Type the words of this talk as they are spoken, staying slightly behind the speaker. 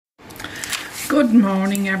Good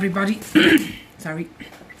morning, everybody. Sorry.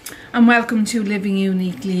 And welcome to Living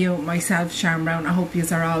Uniquely You, myself, Sharon Brown. I hope you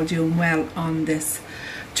are all doing well on this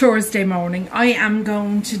Thursday morning. I am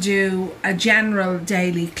going to do a general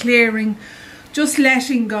daily clearing, just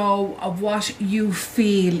letting go of what you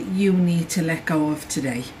feel you need to let go of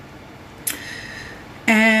today.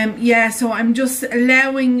 So I'm just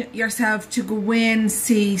allowing yourself to go in,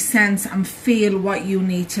 see, sense and feel what you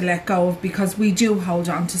need to let go of, because we do hold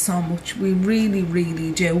on to so much. We really,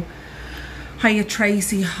 really do. Hiya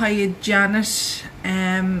Tracy, hiya Janet,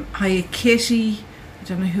 hiya Kitty. I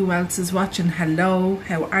don't know who else is watching. Hello,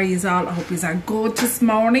 how are you all? I hope you are good this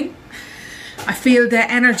morning. I feel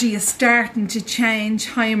the energy is starting to change.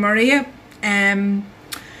 Hi Maria.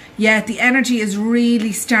 Yeah, the energy is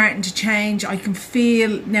really starting to change. I can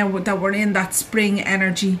feel now that we're in that spring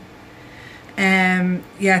energy.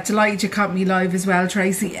 Yeah, delighted you caught me live as well,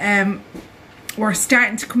 Tracy. We're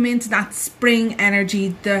starting to come into that spring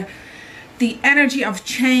energy. The energy of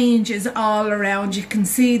change is all around. You can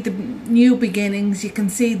see the new beginnings. You can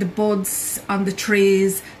see the buds on the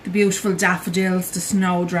trees, the beautiful daffodils, the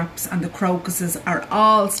snowdrops and the crocuses are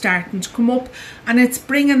all starting to come up, and it's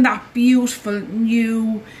bringing that beautiful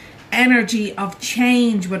new energy of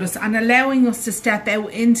change with us and allowing us to step out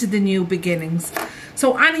into the new beginnings.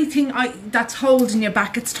 So anything that's holding you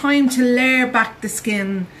back, it's time to layer back the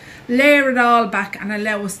skin, layer it all back and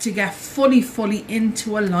allow us to get fully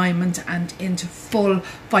into alignment and into full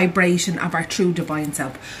vibration of our true divine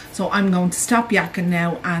self. So I'm going to stop yakking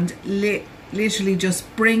now and literally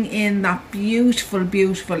just bring in that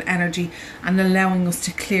beautiful energy and allowing us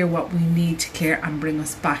to clear what we need to clear and bring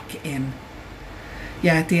us back in.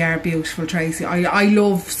 Yeah, they are beautiful, Tracy. I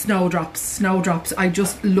love snowdrops. I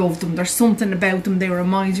just love them. There's something about them. They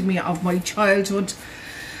remind me of my childhood.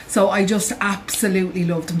 So I just absolutely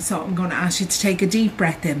love them. So I'm going to ask you to take a deep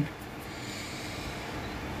breath in.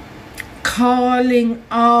 Calling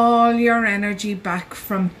all your energy back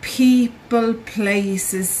from people,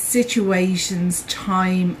 places, situations,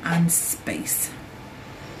 time and space.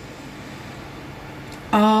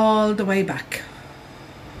 All the way back.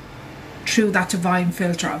 Through that divine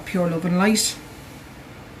filter of pure love and light.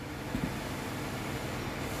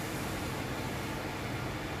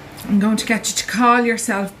 I'm going to get you to call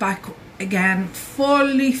yourself back again,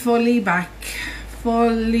 fully back,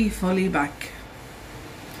 fully back,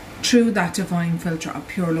 through that divine filter of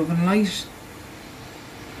pure love and light,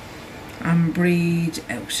 and breathe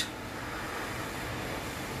out.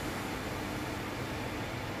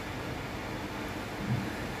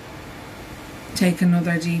 Take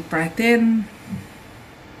another deep breath in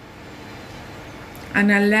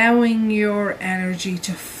and allowing your energy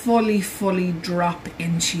to fully drop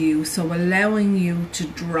into you. So allowing you to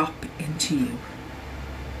drop into you.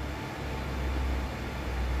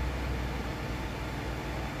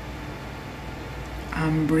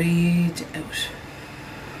 And breathe out.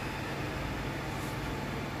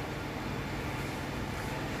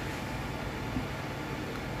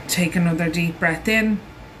 Take another deep breath in.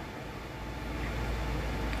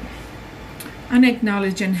 And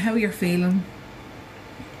acknowledging how you're feeling,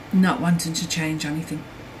 not wanting to change anything.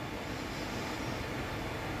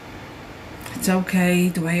 It's okay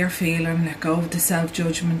the way you're feeling. Let go of the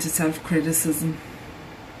self-judgment, the self-criticism.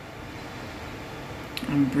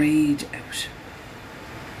 And breathe out.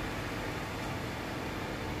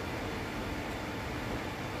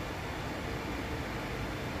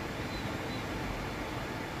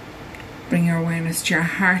 Bring your awareness to your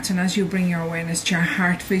heart, and as you bring your awareness to your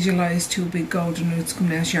heart, visualize two big golden roots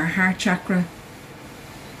coming out of your heart chakra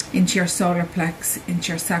into your solar plex,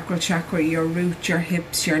 into your sacral chakra, your root, your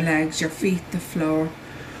hips, your legs, your feet, the floor,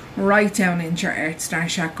 right down into your earth star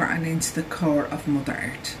chakra and into the core of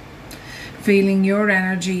Mother Earth. Feeling your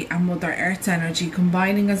energy and Mother Earth's energy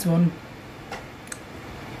combining as one.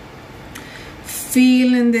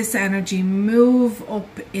 Feeling this energy move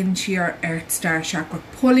up into your earth star chakra,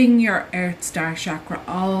 pulling your earth star chakra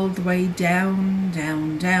all the way down,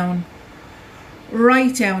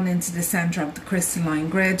 right down into the center of the crystalline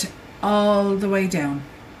grid, all the way down.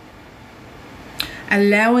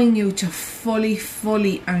 Allowing you to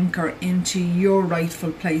fully anchor into your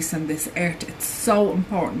rightful place on this earth. It's so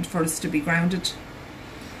important for us to be grounded.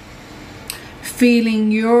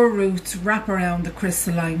 Feeling your roots wrap around the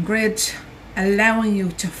crystalline grid, allowing you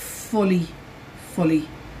to fully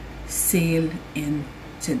sail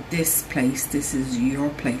into this place. This is your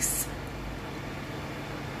place.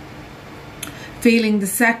 Feeling the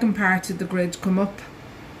second part of the grid come up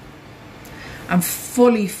and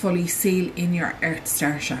fully seal in your earth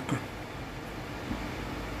star chakra.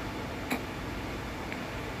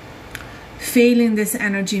 Feeling this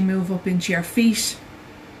energy move up into your feet,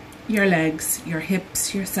 your legs, your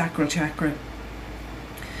hips, your sacral chakra,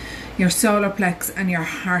 your solar plex and your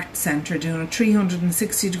heart center, doing a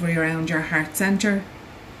 360 degree around your heart center.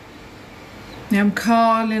 Now I'm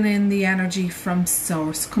calling in the energy from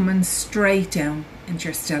source, coming straight down into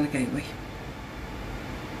your stellar gateway.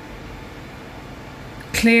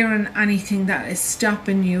 Clearing anything that is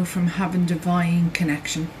stopping you from having divine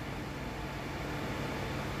connection.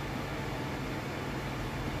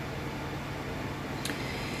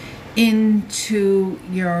 Into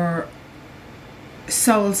your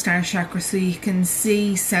soul star chakra, so you can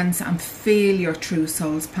see, sense and feel your true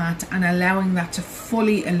soul's path, and allowing that to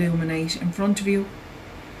fully illuminate in front of you.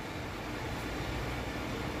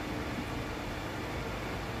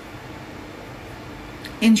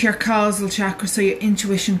 Into your causal chakra, so your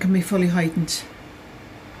intuition can be fully heightened.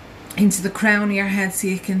 Into the crown of your head, so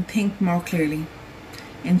you can think more clearly.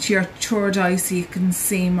 Into your third eye, so you can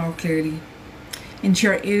see more clearly. Into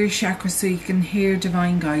your ear chakra, so you can hear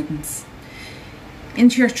divine guidance.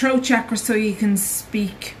 Into your throat chakra, so you can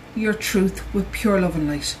speak your truth with pure love and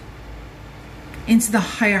light. Into the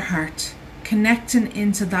higher heart, connecting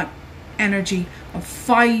into that energy of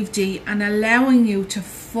 5D and allowing you to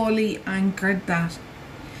fully anchor that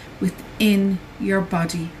within your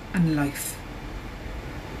body and life.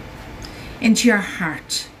 Into your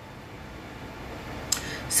heart,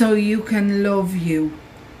 so you can love you.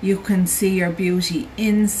 You can see your beauty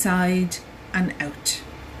inside and out.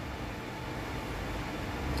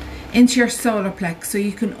 Into your solar plex, so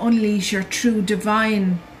you can unleash your true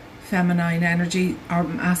divine feminine energy or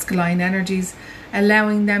masculine energies,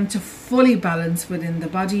 allowing them to fully balance within the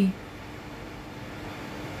body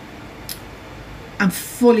and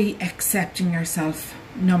fully accepting yourself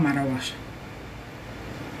no matter what.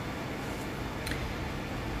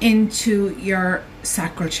 Into your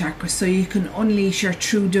sacral chakra, so you can unleash your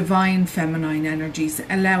true divine feminine energies,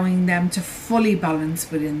 allowing them to fully balance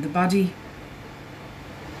within the body.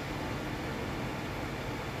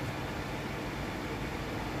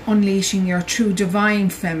 Unleashing your true divine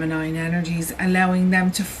feminine energies, allowing them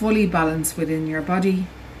to fully balance within your body.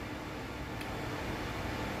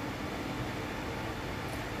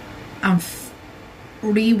 And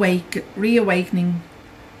reawakening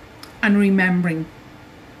and remembering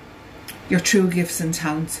your true gifts and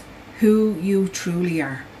talents, who you truly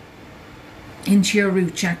are. Into your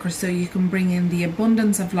root chakra, so you can bring in the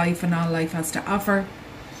abundance of life and all life has to offer.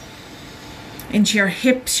 Into your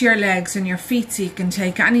hips, your legs and your feet, so you can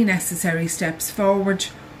take any necessary steps forward,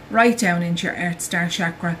 right down into your earth star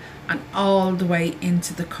chakra and all the way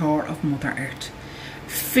into the core of Mother Earth.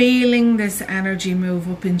 Feeling this energy move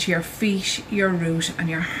up into your feet, your root and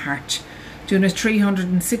your heart, doing a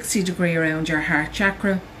 360 degree around your heart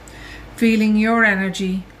chakra. Feeling your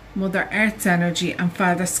energy, Mother Earth's energy and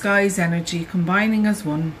Father Sky's energy combining as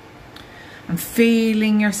one, and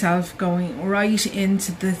feeling yourself going right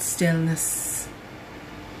into the stillness,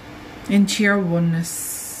 into your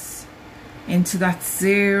oneness, into that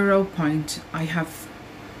 0 point. I have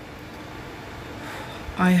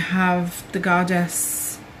the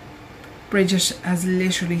goddess Brigid has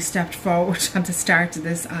literally stepped forward at the start of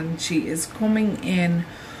this, and she is coming in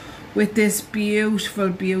with this beautiful,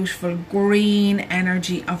 beautiful green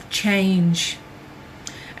energy of change,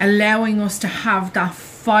 allowing us to have that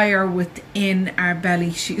fire within our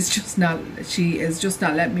belly. She is just not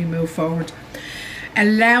letting me move forward.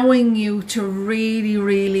 Allowing you to really,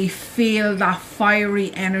 really feel that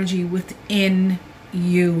fiery energy within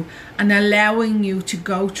you and allowing you to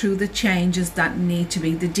go through the changes that need to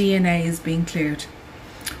be. The DNA is being cleared.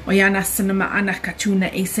 Oyana sinama anakatuna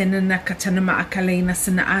esenana katanama akalena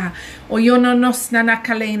sana oyonosna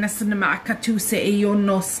nakalena sinama akatuse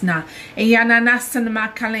eyonosna eyana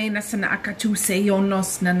nasanama kalena sana akatuse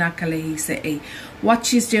eyonosna nakalese. What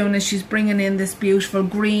she's doing is she's bringing in this beautiful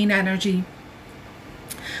green energy,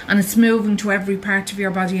 and it's moving to every part of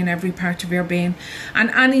your body and every part of your being, and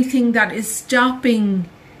anything that is stopping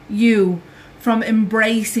you from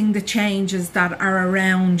embracing the changes that are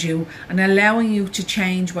around you and allowing you to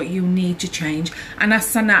change what you need to change.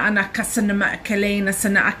 Anasana anakasana makalena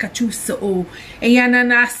sana akatusa o eyana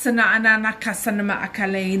nasana ananakasana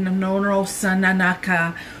makalena no sana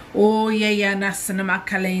naka o yeya nasana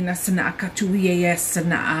makalena sana akatu yeya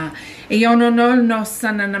sana eyono no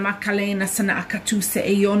sana makalena sana akatusa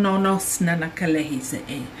eyono no sana nakalehise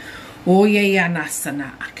e o yeya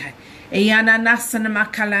nasana akai. Eyana nasana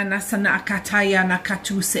makala nasana akataya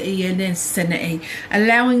nakatuse eyenesene.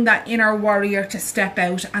 Allowing that inner warrior to step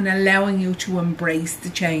out and allowing you to embrace the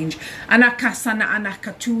change. Anakasana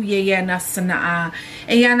anakatu yeyenasana.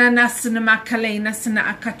 Eyana nasana makale nasana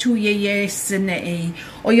akatu yeyesene.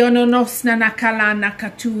 Oyono nosna nakala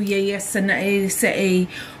nakatu yeyesene se.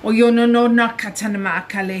 Oyono no nakatana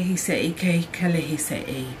makale hise ke kale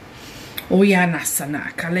hise.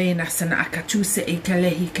 Oyanasana kalena sana akatuse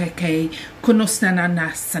ekalehi keke kunosnana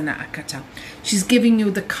nasana akata. She's giving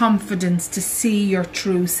you the confidence to see your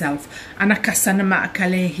true self. Anakasanama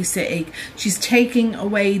akalehi se. She's taking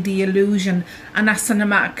away the illusion.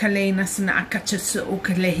 Anasanama akalena sana akatuse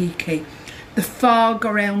okalehi ke. The fog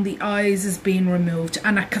around the eyes is being removed.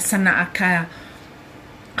 Anakasana akaya.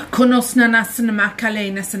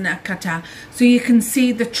 So you can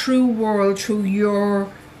see the true world through your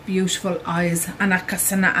beautiful eyes.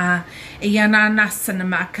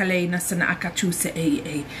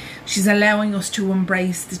 She's allowing us to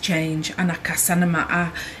embrace the change.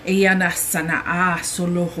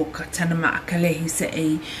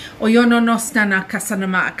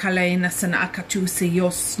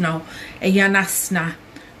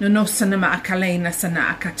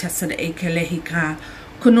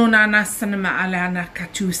 Kunona nasanama alana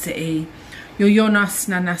katuse e. Yoyonas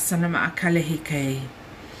nanasanama akalehike.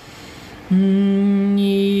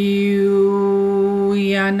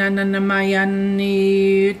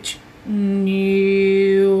 Yananamayanit.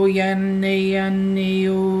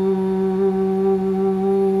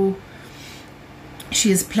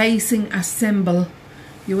 She is placing a symbol.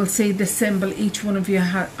 You will see the symbol. Each one of you,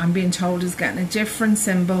 I'm being told, is getting a different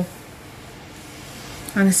symbol.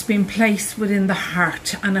 And it's been placed within the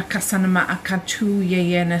heart. Anakasanama akatu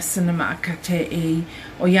yeyena sanama akate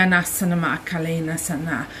oyana sanama akalena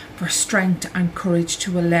sana, for strength and courage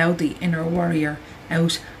to allow the inner warrior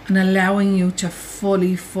out and allowing you to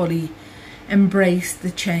fully embrace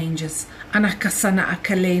the changes. Anakasana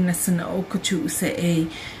akalena sana okatu se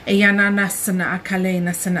eyana nasana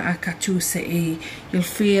akalena sana akatu se. You'll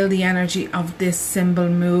feel the energy of this symbol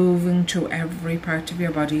moving through every part of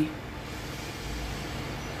your body.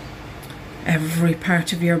 Every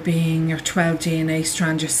part of your being, your 12 DNA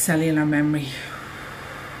strands, your cellular memory,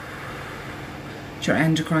 your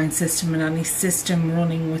endocrine system and any system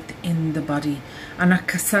running within the body.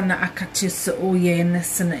 Anakasana akatisa oye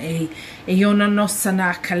nasana eyona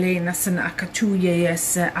nosana kale nasana akatuye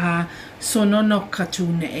yesa a sonono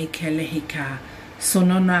katune ekelehika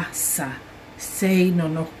sononasa se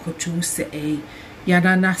nonokotu se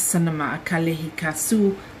yana nasana ma kalehika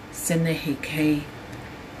su senehike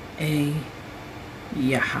a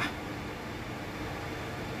yaha.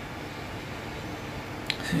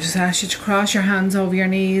 So just ask you to cross your hands over your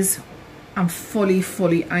knees and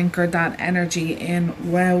fully anchor that energy in.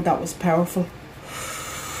 Wow, that was powerful.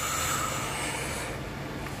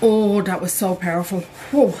 Oh, that was so powerful.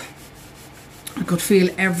 Whoa. I could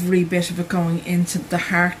feel every bit of it going into the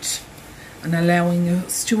heart and allowing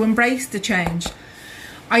us to embrace the change.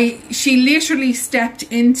 She literally stepped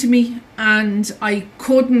into me and I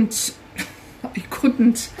couldn't, what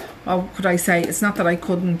could I say? It's not that I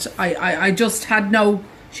couldn't, I just had no,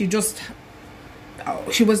 she was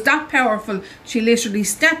that powerful. She literally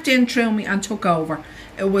stepped in through me and took over.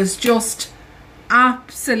 It was just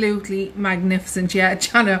absolutely magnificent. Yeah,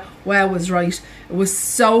 Jana, well, was right. It was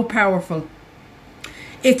so powerful.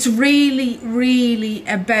 It's really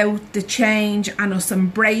about the change and us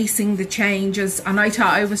embracing the changes. And I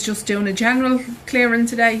thought I was just doing a general clearing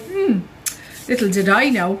today. Little did I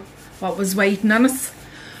know what was waiting on us.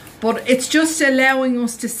 But it's just allowing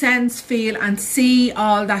us to sense, feel and see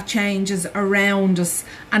all that changes around us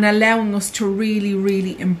and allowing us to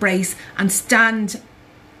really embrace and stand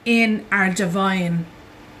in our divine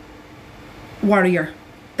warrior.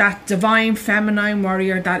 That divine feminine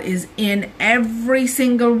warrior that is in every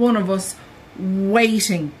single one of us,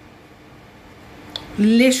 waiting,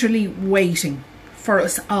 literally waiting for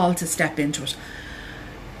us all to step into it.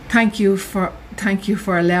 Thank you for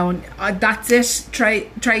allowing. That's it,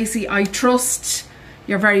 Tracy. I trust.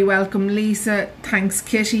 You're very welcome, Lisa. Thanks,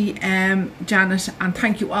 Kitty, Janet, and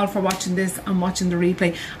thank you all for watching this and watching the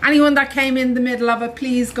replay. Anyone that came in the middle of it,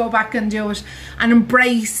 please go back and do it and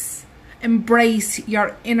embrace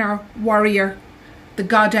your inner warrior, the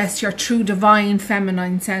goddess, your true divine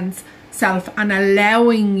feminine self, and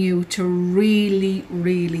allowing you to really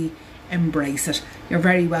embrace it. You're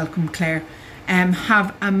very welcome, Claire.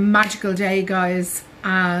 Have a magical day, guys,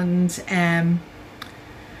 and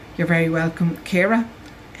you're very welcome, Kira.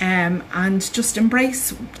 And just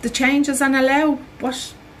embrace the changes and allow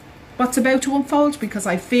what what's about to unfold, because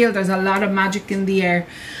I feel there's a lot of magic in the air,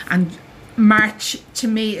 and March to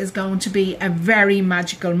me is going to be a very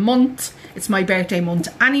magical month. It's my birthday month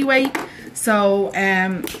anyway, so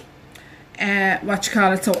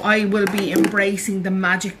so I will be embracing the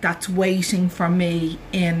magic that's waiting for me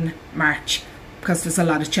in March, because there's a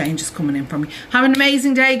lot of changes coming in for me. Have an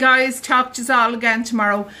amazing day, guys. Talk to you all again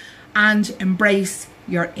tomorrow, and embrace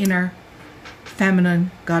your inner feminine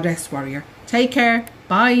goddess warrior. Take care.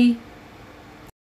 Bye.